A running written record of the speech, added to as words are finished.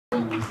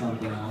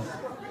something else.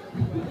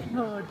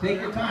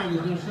 Take your time,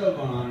 there's no show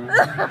going on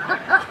right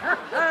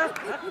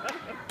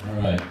All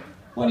right.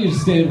 Why don't you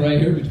just stand right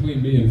here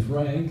between me and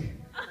Frank?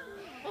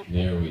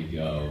 There we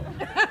go.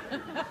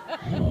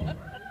 Oh.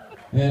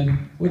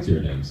 And what's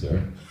your name,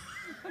 sir?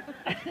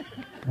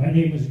 My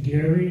name is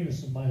Gary, and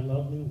this is my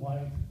lovely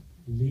wife,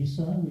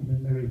 Lisa. We've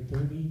been married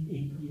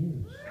 38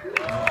 years.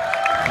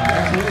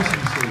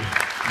 Congratulations, Steve.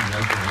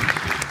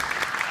 Congratulations.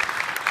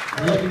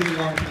 I love to be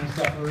long-time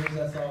sufferers,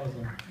 that's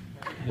awesome.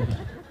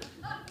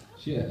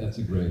 That's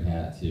a great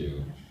hat,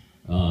 too.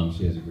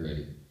 She has a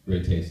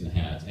great taste in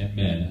hats. And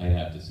men, I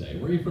have to say.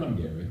 Where are you from,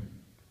 Gary?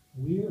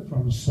 We're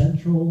from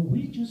Central.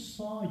 We just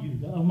saw you,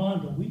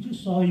 Armando, we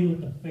just saw you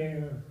at the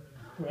fair,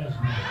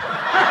 Fresno.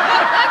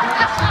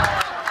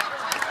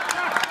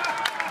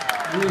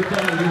 We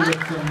thought you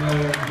looked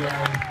familiar,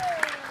 Gary.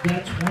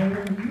 That's why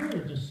we're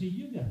here, to see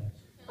you guys.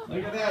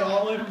 Look at that,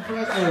 all the way from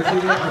Fresno. See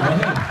that?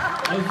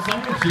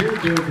 Someone cheered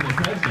there for the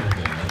Fresno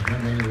thing. I was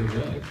wondering who it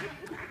was.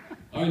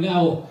 All right,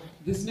 now,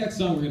 this next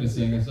song we're going to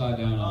sing, I saw it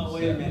down on the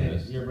wait a set minute.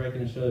 list. You're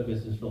breaking a show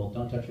business rule.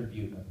 Don't touch your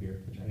butte up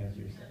here. Put your hands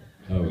to yourself.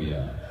 Oh,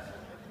 yeah.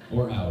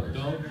 Or ours.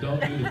 Don't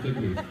do the fig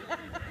leaf.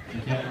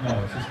 You can't,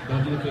 no, it's just,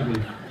 don't do the fig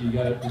leaf. You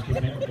gotta, just put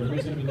your hand,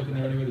 everybody's gonna be looking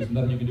there anyway, there's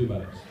nothing you can do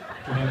about it.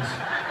 Put your hands.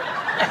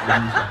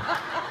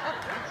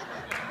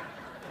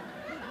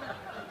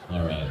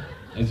 All right.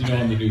 As you know,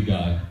 I'm the new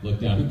guy. Look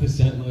down at the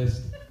set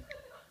list.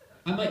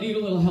 I might need a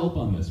little help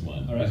on this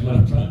one. All right, is what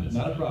I'm trying to say.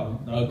 not a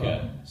problem. Not Okay. A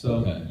problem.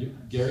 So,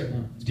 Gary,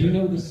 do you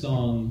know the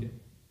song?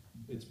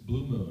 It's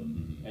Blue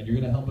Moon, and you're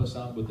gonna help us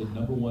out with the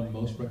 #1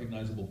 most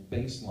recognizable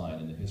bass line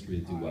in the history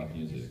of doo-wop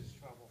music.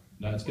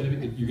 Now it's gonna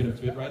be, you're gonna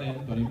fit right in.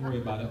 Don't even worry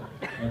about it.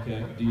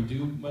 Okay. Do you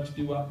do much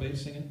doo-wop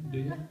bass singing? Do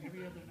you?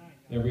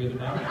 Every other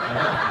night. All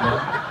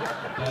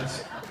right. Well,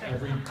 that's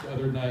every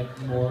other night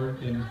more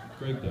than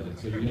Craig does it.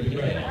 So you're gonna be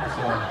great.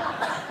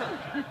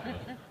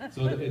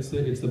 So it's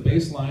the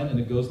bass line, and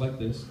it goes like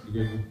this.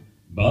 You're gonna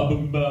ba ba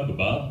ba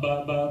ba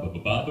ba ba ba ba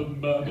ba ba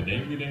ba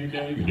ding ding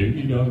ding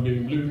ding dong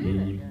ding blue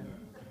moon.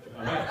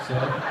 All right. So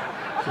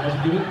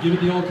give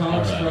it the old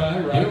college try.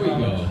 Right. Here we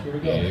go. Here we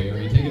go.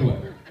 Here, take it away.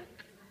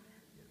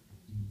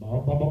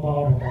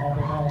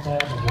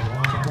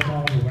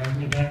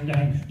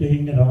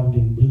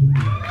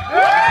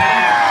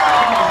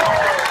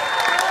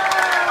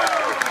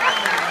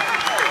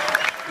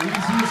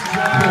 Easiest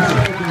job in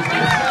show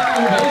business.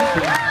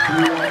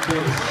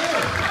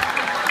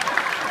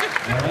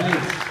 All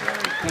right.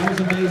 That was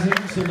amazing.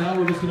 So now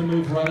we're just going to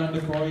move right on to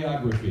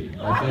choreography.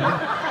 Okay?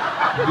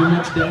 You do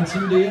much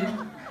dancing, do you?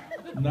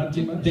 Not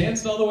too much?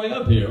 Danced all the way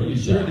up here. You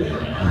sure did. All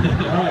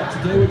right.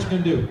 Today, what you're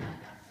going to do?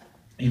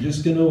 You're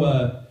just going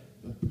to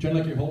pretend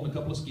like you're holding a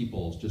couple of ski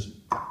poles. Just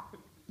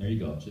there you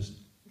go. Just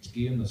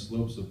skiing the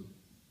slopes of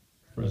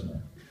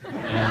Fresno.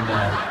 And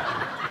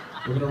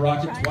we're going to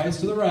rock it twice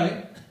to the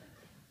right.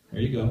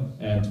 There you go.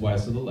 And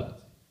twice to the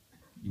left.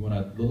 You want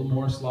a little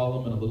more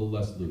slalom and a little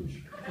less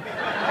luge.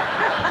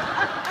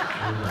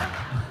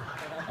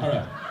 All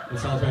right.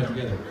 Let's all try it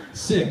together.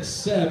 6,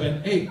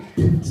 7, 8.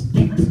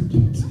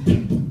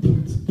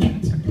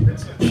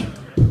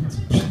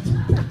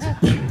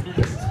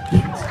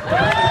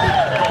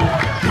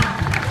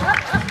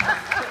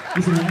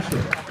 He's a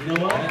natural. You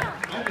know what?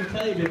 I can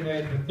tell you've been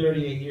married for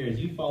 38 years.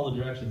 You follow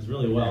directions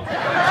really well.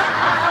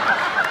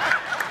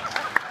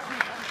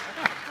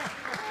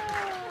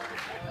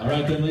 All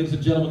right then, ladies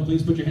and gentlemen,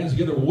 please put your hands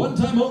together one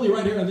time only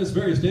right here on this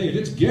very stage.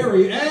 It's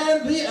Gary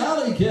and the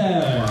Alley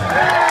Cat.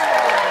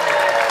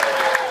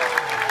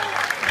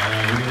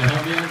 You gonna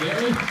help me out,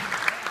 Gary?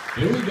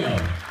 Here we go.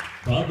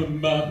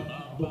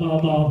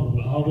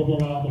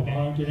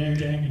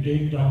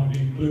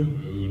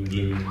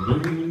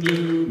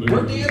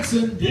 We're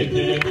dancing.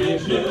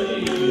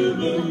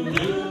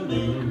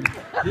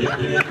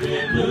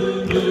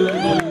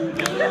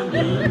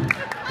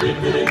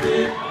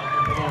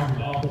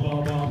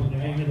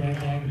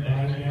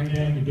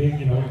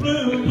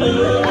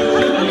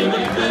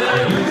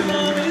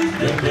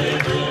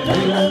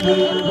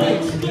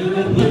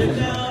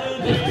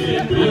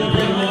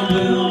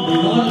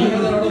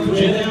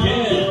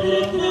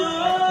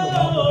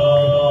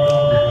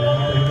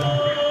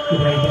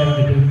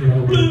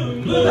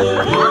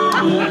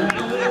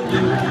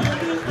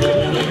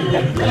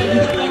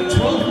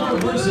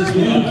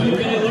 We're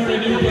gonna learn a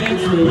new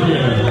dance move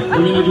here.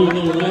 We're gonna do a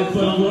little right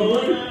foot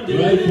forward,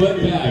 right foot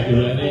back. You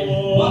ready?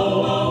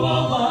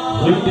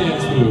 New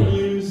dance move.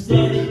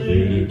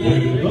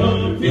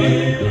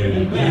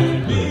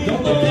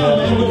 Don't look down,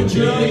 man. Look at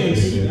your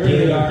audience. There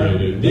they are.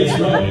 That's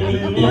right.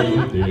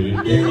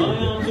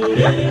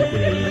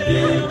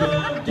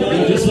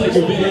 Now, just like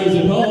your videos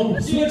at home,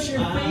 switch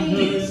your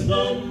feet.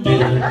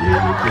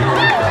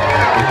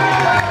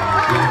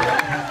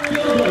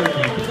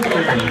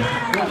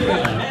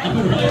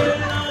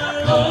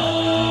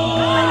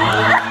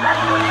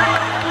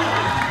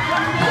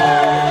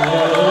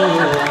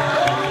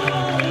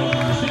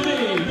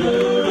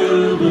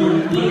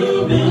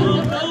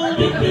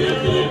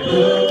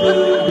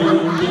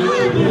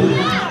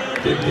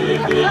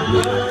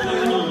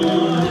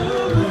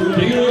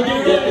 Take it away,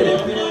 Gary.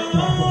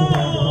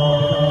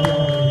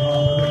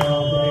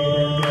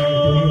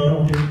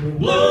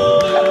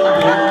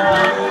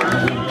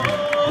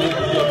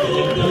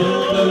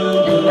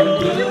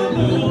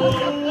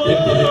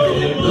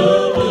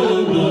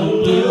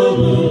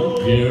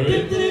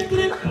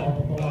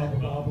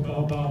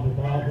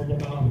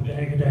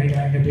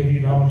 dang,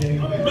 ding, dong, ding.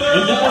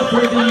 And now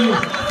for the finale.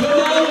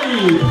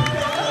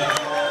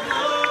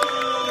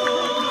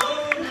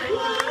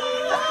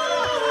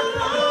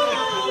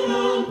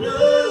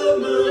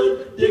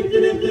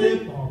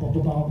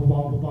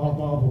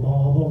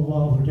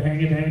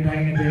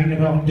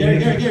 Gary,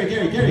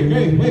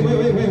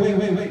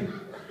 wait.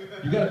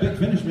 You got a big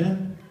finish,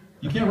 man.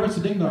 You can't rush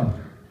the ding dong.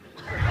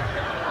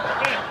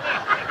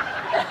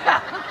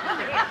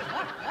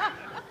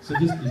 So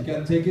you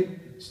gotta take it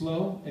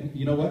slow, and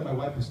you know what? My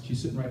wife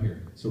she's sitting right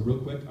here. So real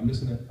quick, I'm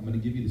gonna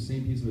give you the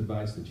same piece of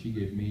advice that she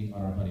gave me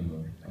on our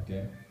honeymoon.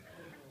 Okay?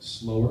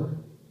 Slower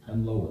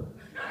and lower.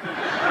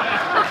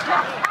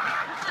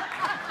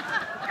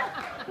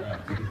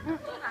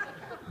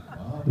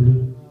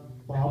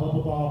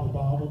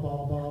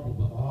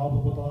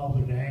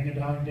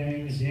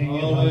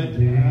 Slow it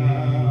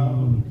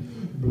down,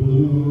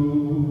 blue.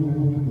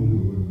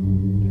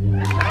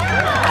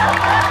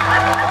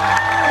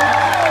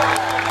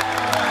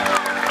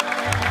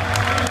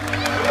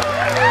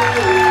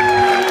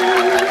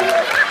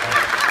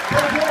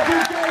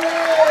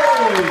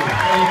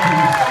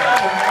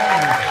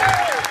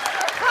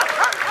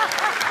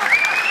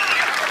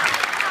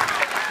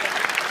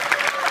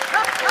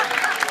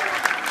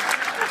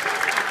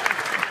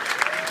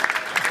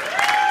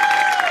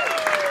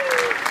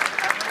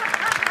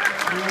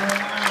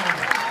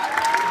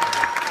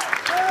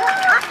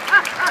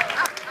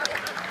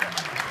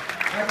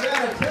 I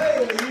gotta tell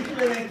you, we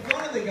usually make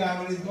fun of the guy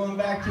when he's going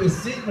back to his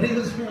seat, but he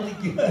was really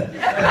good.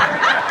 That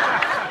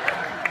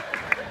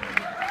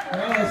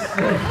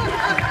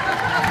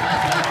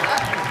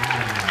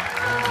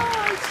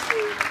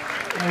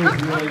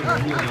was really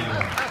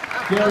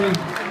Gary.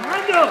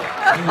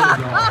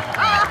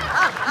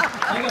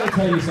 I gotta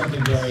tell you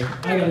something, Gary.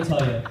 I gotta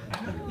tell you.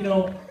 You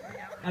know,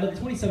 out of the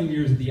 27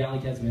 years that the Alley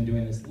Cats have been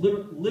doing this,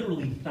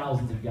 literally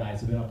thousands of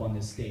guys have been up on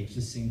this stage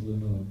to sing Blue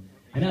Moon.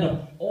 And out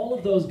of all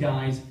of those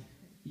guys,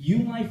 you,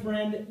 my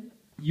friend,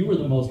 you were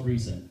the most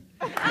recent.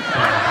 Hey,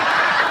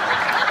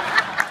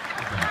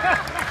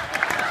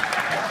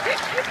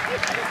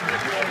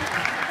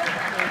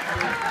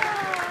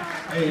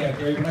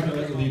 Gary, we're not going to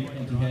let you leave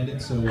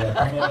empty-handed, so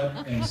come on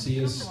up and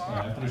see us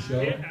after the show.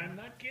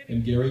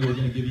 And Gary, we're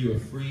going to give you a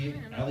free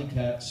Alley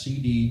Cat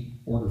CD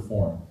order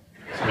form.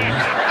 So we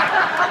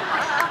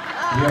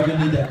are going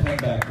to need that pen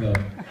back, though.